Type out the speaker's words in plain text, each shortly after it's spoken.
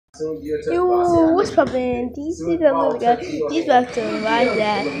Yo, what's poppin'? Do you see that little guy? He's about to ride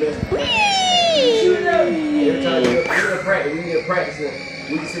that. Every time we practice,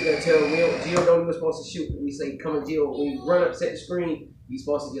 we can sit there and tell Gio know we're supposed to shoot. We say, come on, Gio. When you run up, set the screen, you're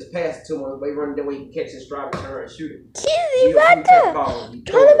supposed to just pass it to him. They run that way, you can catch his stride and turn and shoot it. He's right there.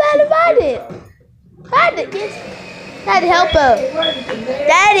 Turn about it. Daddy, help her.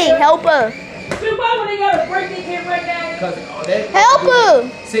 Daddy, help her. Help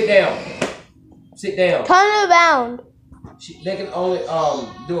her. Sit down. Sit down. Turn around. They can only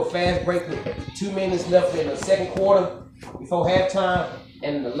do a fast break with 2 minutes left in the second quarter before halftime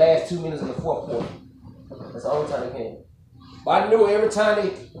and the last 2 minutes in the fourth quarter. That's the only time they can. But I knew every time they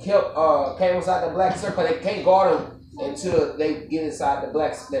came inside the black circle, they can't guard them until they get inside the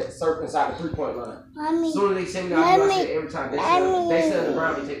that circle inside the 3-point line. As soon as they send me out, I said every time they sit on the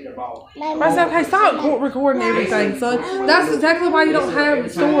ground, they take their ball. I said, okay, stop recording everything, son. That's exactly why you don't have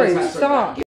stories. Stop.